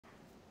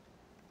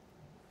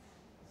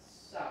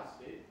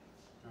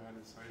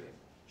excited.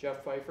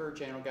 Jeff Pfeiffer,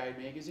 Channel Guide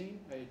Magazine.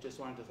 I just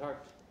wanted to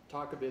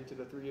talk a bit to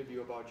the three of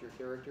you about your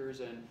characters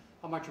and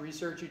how much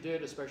research you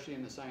did, especially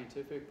in the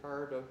scientific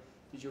part.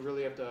 Did you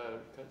really have to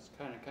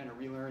kind of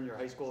relearn your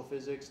high school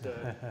physics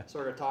to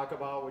sort of talk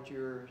about what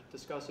you're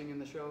discussing in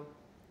the show?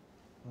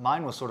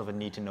 Mine was sort of a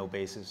need-to-know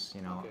basis,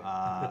 you know.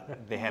 Okay.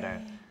 They had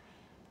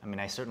I mean,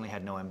 I certainly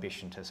had no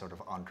ambition to sort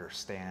of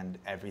understand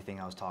everything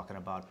I was talking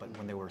about, but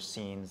when there were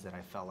scenes that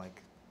I felt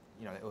like,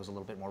 you know, it was a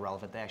little bit more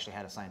relevant, they actually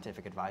had a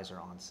scientific advisor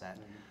on set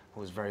who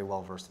was very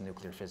well versed in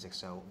nuclear physics,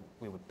 so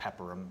we would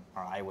pepper him,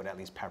 or I would at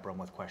least pepper him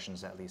with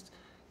questions to at least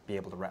be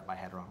able to wrap my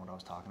head around what I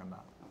was talking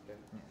about. Okay.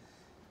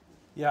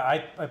 Yeah,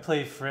 I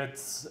play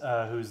Fritz,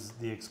 who's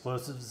the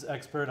explosives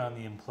expert on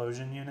the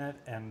implosion unit,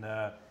 and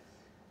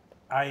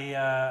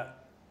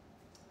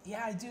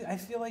yeah, I do. I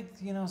feel like,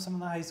 you know, some of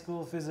the high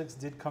school physics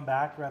did come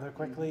back rather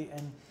quickly,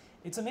 and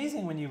it's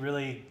amazing when you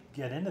really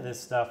get into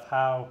this stuff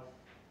how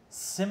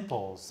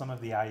simple some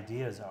of the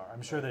ideas are.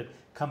 I'm sure that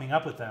coming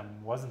up with them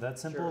wasn't that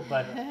simple,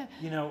 but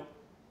you know,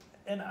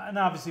 and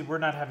obviously we're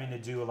not having to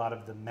do a lot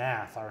of the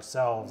math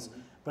ourselves,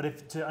 but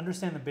if to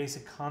understand the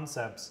basic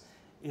concepts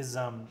is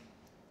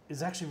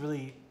actually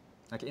really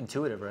like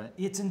intuitive, right?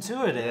 It's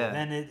intuitive,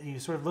 and you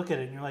sort of look at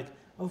it and you're like,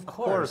 of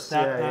course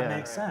that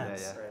makes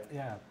sense.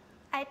 Yeah.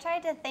 I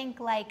tried to think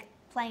like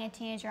playing a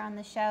teenager on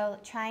the show,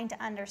 trying to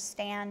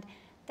understand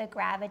the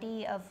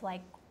gravity of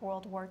like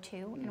World War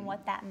II and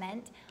what that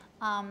meant.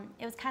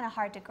 It was kind of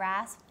hard to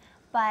grasp,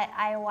 but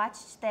I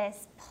watched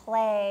this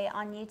play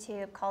on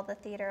YouTube called The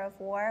Theater of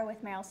War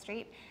with Meryl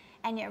Streep,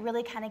 and it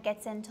really kind of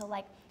gets into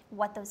like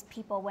what those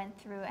people went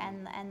through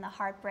and the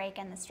heartbreak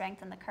and the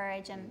strength and the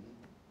courage, and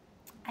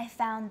I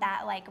found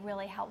that like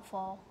really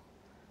helpful.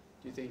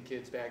 Do you think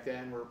kids back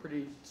then were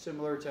pretty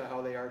similar to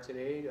how they are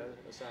today,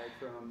 aside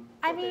from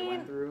what they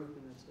went through?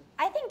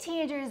 I think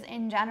teenagers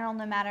in general,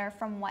 no matter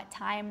from what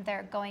time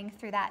they're going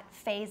through that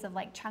phase of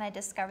like trying to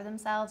discover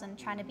themselves and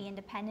trying to be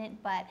independent,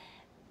 but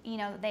you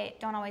know, they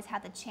don't always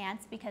have the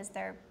chance because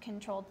they're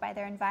controlled by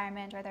their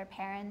environment or their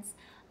parents.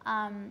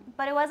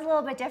 But it was a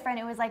little bit different.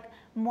 It was like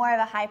more of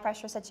a high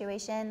pressure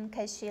situation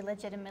because she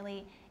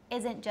legitimately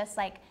isn't just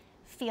like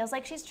feels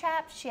like she's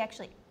trapped. She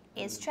actually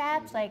is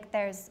trapped. Like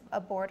there's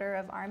a border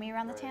of army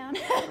around the town.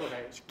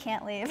 She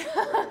can't leave.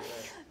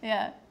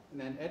 Yeah. And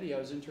then Eddie, I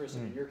was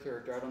interested in your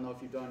character. I don't know if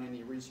you've done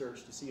any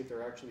research to see if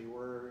there actually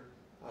were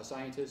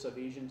scientists of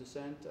Asian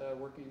descent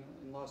working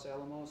in Los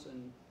Alamos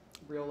in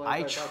real life.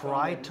 I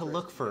tried to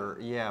look for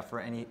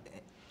any,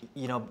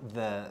 you know,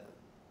 the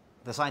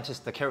scientists,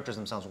 the characters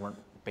themselves weren't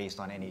based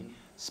on any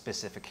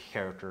specific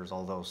characters,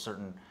 although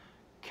certain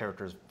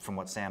characters, from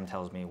what Sam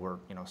tells me, were,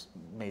 you know,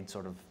 made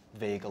sort of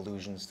vague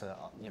allusions to,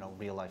 you know,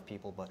 real life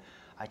people. But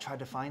I tried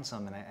to find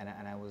some, and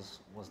I was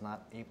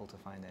not able to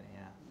find any. Yeah.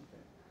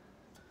 Okay.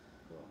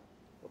 Cool.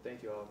 Well,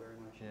 thank you all very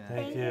much. Yeah.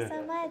 Thank you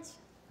so much.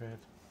 Great.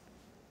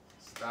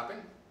 Stopping?